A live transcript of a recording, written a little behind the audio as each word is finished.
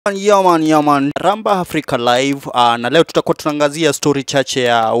Yaman Ramba Africa Live, na leo tutakuwa tunaangazia story chache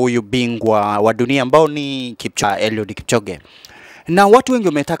ya huyu bingwa wa dunia ambao ni Eliud Kipchoge. Na watu wengi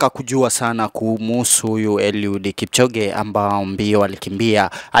wametaka kujua sana kumhusu huyu Eliud Kipchoge ambao mbio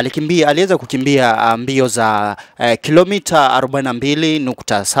aliweza kukimbia mbio za kilomita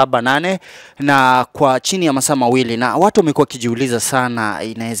 42.78 na kwa chini ya masaa mawili, na watu wamekuwa kijiuliza sana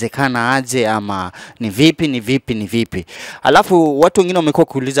inawezekana aje ama ni vipi. Alafu watu wengine wamekuwa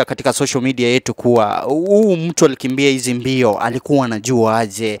kuuliza katika social media yetu kuwa huu mtu alikimbia hizi mbio alikuwa anajua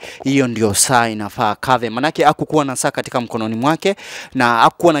aje hiyo ndio saa inafaa kave, manake hakukuwa na saa katika mkononi mwake na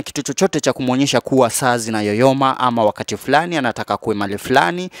hakuwa na kitu chochote cha kumuonyesha kuwa saa zinayoyoma ama wakati fulani anataka kuwe mali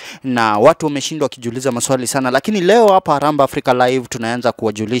fulani, na watu wameshindwa kijiuliza maswali sana. Lakini leo hapa Ramba Africa Live tunaanza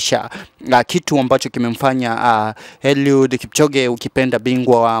kuwajulisha kitu ambacho kimemfanya Eliud Kipchoge, ukipenda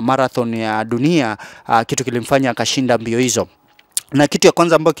bingwa wa marathon ya dunia, kitu kilimfanya akashinda mbio hizo. Na kitu ya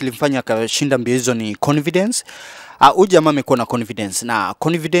kwanza ambacho kilimfanya akashinda mbio hizo ni confidence. Huyu jamaa amekuwa na confidence, na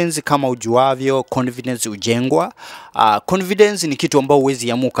confidence kama ujuavyo, confidence ujengwa. Confidence ni kitu ambao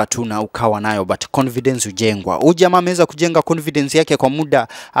huwezi amuka tu na ukawa nayo, but confidence ujengwa. Huyu jamaa ameweza kujenga confidence yake kwa muda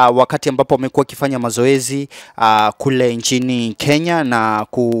wakati ambapo amekuwa akifanya mazoezi kule nchini Kenya na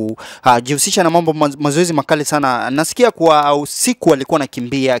kujihusisha na mambo mazoezi makali sana. Nasikia kwa usiku alikuwa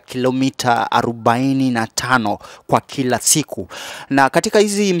anakimbia kilomita 45 kwa kila siku, na katika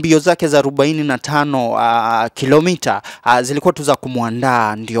hizi mbio zake za 45 kilomita zilikuwa tu za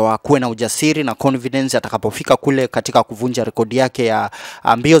kumuandaa ndio akuwe na ujasiri na confidence atakapofika kule katika kuvunja rekodi yake ya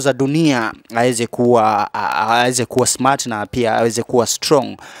mbio za dunia, aweze kuwa smart na pia aweze kuwa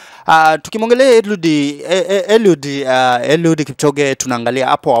strong. Tukimwangalia Eliud Kipchoge, tunaangalia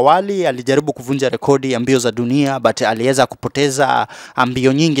hapo awali alijaribu kuvunja rekodi ya mbio za dunia, but aliweza kupoteza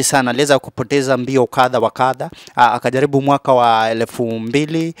mbio nyingi sana. Aliweza kupoteza mbio kadha wa kadha. Akajaribu mwaka wa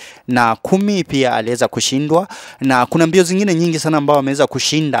 2010 pia aliweza kushindwa, na kuna mbio zingine nyingi sana ambao ameweza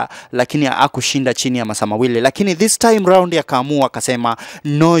kushinda, lakini hakushinda chini ya masaa mawili. Lakini this time round akaamua akasema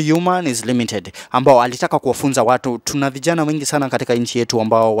no human is limited, ambao alitaka kuwafunza watu. Tuna vijana wengi sana katika nchi yetu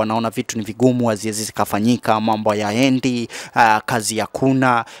ambao wanaona vitu ni vigumu, haziwezi zikafanyika, mambo yaendi, kazi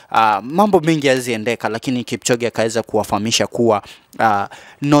hakuna, mambo mengi haziendeka, lakini Kipchoge akaweza kuwafahamisha kuwa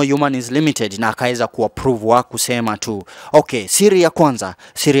no human is limited, na akaweza kuapprove wa kusema tu okay, siri ya kwanza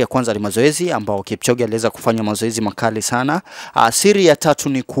ni mazoezi, ambao Kipchoge aliweza kufanya mazoezi makali sana. Siri ya tatu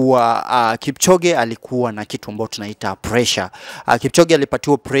ni kuwa Kipchoge alikuwa na kitu ambao tunaita pressure. Kipchoge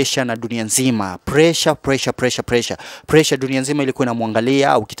alipatiwa pressure na dunia nzima, pressure dunia nzima ilikuwa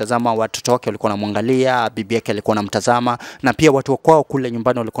inamwangalia. Ukitazama watoto wake walikuwa wanamwangalia, bibi yake alikuwa anamtazama, na pia watu wao kule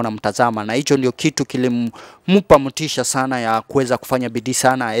nyumbani walikuwa wanamtazama, na hicho ndio kitu kilimpa motisha sana ya kuweza kufanya bidii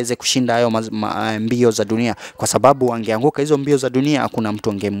sana aweze kushinda hayo mbio za dunia, kwa sababu angeanguka hizo mbio za dunia hakuna mtu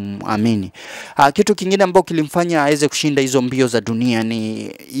angeamini. Kitu kingine ambao kilimfanya aweze kushinda hizo mbio za dunia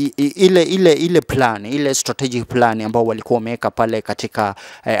ni ile strategic plan ambao walikuwa wameweka pale katika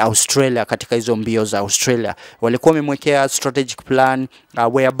Australia. Katika hizo mbio za Australia walikuwa wamemwekea strategic plan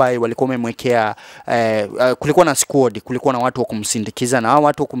whereby walikuwa wamemwekea kulikuwa na squad, kulikuwa na watu wa kumsindikiza, na hao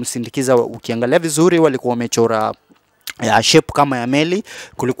watu wa kumsindikiza ukiangalia vizuri walikuwa wamechora shape kama ya meli.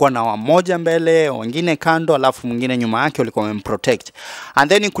 Kulikuwa na mmoja mbele, wengine kando, alafu mwingine nyuma yake walikuwa wamemprotect.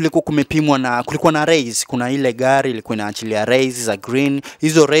 And then kulikuwa kumepimwa na kulikuwa na race. Kuna ile gari ilikuwa inaachilia race za green.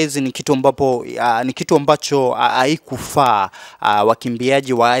 Hizo race ni kitu ambacho haikufaa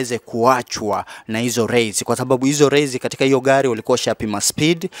wakimbiaji waweze kuachwa na hizo race, kwa sababu hizo race katika hiyo gari walikuwa washapima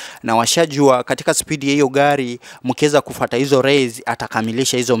speed, na washajua katika speed ya hiyo gari mkiweza kufuata hizo race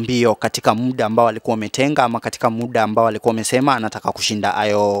atakamilisha hizo mbio katika muda ambao alikuwa ametenga, ama katika muda ambao alikuwa amesema anataka kushinda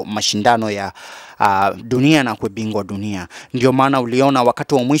hayo mashindano ya dunia na kubingwa dunia. Ndio maana uliona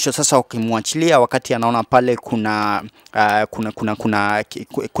wakati wa mwisho sasa ukimwachilia, wakati anaona pale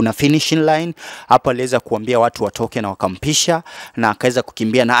kuna finishing line, hapo aliweza kuambia watu watoke na wakampisha, na akaweza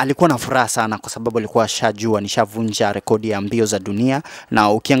kukimbia, na alikuwa na furaha sana kwa sababu alikuwa shajua nishavunja rekodi ya mbio za dunia. Na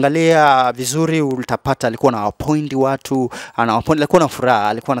ukiangalia vizuri utapata alikuwa na point watu, alikuwa na furaha,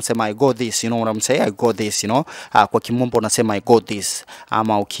 alikuwa anasema I got this, you know what I'm saying, I got this, you know, kwa kimombo unasema I got this,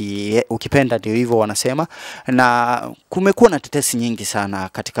 ama ukipenda ndio hivyo wanasema. Na kumekuwa na tetesi nyingi sana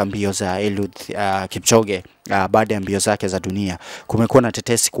katika mbio za Eliud Kipchoge. baada ya mbio zake za dunia. Kumekuwa na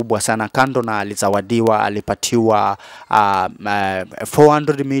tetesi kubwa sana, kando na alizawadiwa, alipatiwa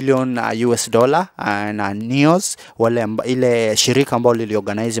 400 million US dollar na NIOS, ile shirika ambalo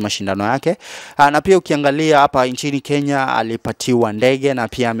liliorganize mashindano yake. Na pia ukiangalia hapa nchini Kenya alipatiwa ndege na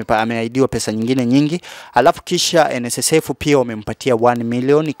pia ameahidiwa pesa nyingine nyingi. Alafu kisha NSSF pia wamempatia 1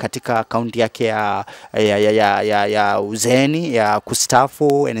 million katika akaunti yake ya uzeeni ya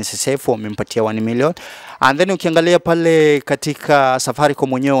kustafu. NSSF wamempatia 1 million. And then ukiangalia pale katika Safaricom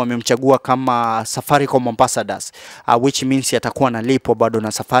mwenyewe wamemchagua kama Safaricom ambassadors, which means atakuwa analipwa bado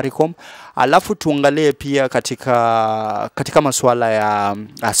na Safaricom. Alafu tuangalie pia katika masuala ya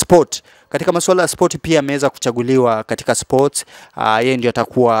sport. Katika masuala ya sport pia ameweza kuchaguliwa katika sports. Yeye ndio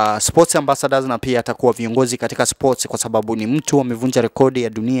atakuwa sports ambassadors na pia atakuwa viongozi katika sports, kwa sababu ni mtu amevunja rekodi ya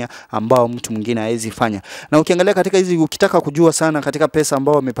dunia ambao mtu mwingine hawezi fanya. Na ukiangalia katika hizi, ukitaka kujua sana katika pesa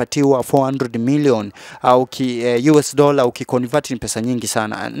ambao amepatiwa 400 million au US dollar, ukiconvert ni pesa nyingi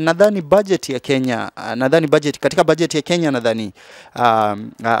sana. Nadhani budget ya Kenya, katika budget ya Kenya nadhani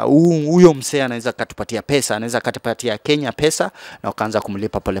huyo msee anaweza katupatia pesa, anaweza katupatia Kenya pesa na ukaanza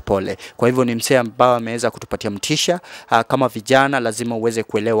kumlipa polepole. Kwa hivyo ni msee ambao ameweza kutupatia mtisha. Kama vijana lazima uweze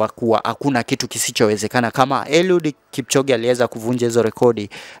kuelewa kuwa hakuna kitu kisichowezekana. Kama Eliud Kipchoge aliweza kuvunja hizo rekodi,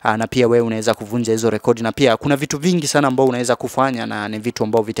 na pia wewe unaweza kuvunja hizo rekodi. Na pia kuna vitu vingi sana ambao unaweza kufanya, na ni vitu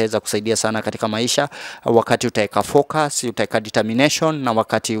ambao vitaweza kusaidia sana katika maisha, wakati utaweka focus, utaweka determination, na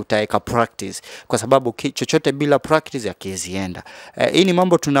wakati utaweka practice, kwa sababu chochote bila practice hakiwezienda. Hii ni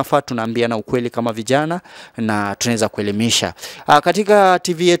mambo tunafaa tunaambiana ukweli kama vijana, na tunaweza kuelimisha. Katika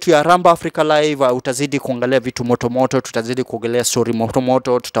TV yetu ya Ramba Africa Live utazidi kuangalia vitu moto moto, tutazidi kuongelea story moto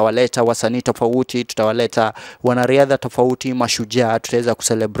moto, tutawaleta wasanii tofauti, tutawaleta wanariadha tofauti, mashujaa, tutaweza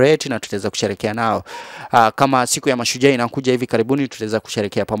kucelebrate na tutaweza kusherehekea nao. Kama siku ya mashujaa inakuja hivi karibuni, tutaweza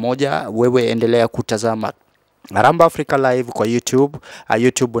kusherehekea pamoja. Wewe endelea kutazama Ramba Africa Live kwa YouTube.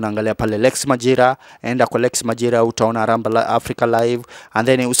 YouTube unaangalia pale Lex Majira, enda kwa Lex Majira utaona Ramba Africa Live, and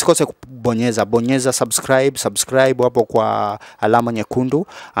then usikose bonyeza subscribe hapo kwa alama nyekundu,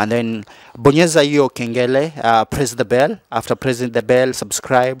 and then bonyeza hiyo kengele, press the bell. After pressing the bell,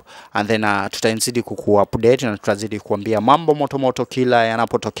 subscribe, and then tutazidi kukuupdate na tutazidi kuambia mambo moto moto kila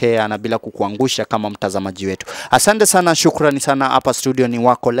yanapotokea, na bila kukuangusha kama mtazamaji wetu. Asante sana, shukrani sana. Hapa studio ni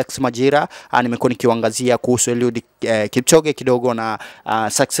wako Lex Majira. Nimekuwa nikiangazia kuhusu Eliud Kipchoge kidogo na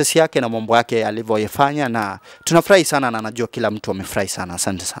success yake na mambo yake alivyoyafanya, na tunafurahi sana, na najua kila mtu amefurahi sana.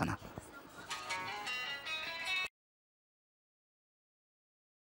 Asante sana.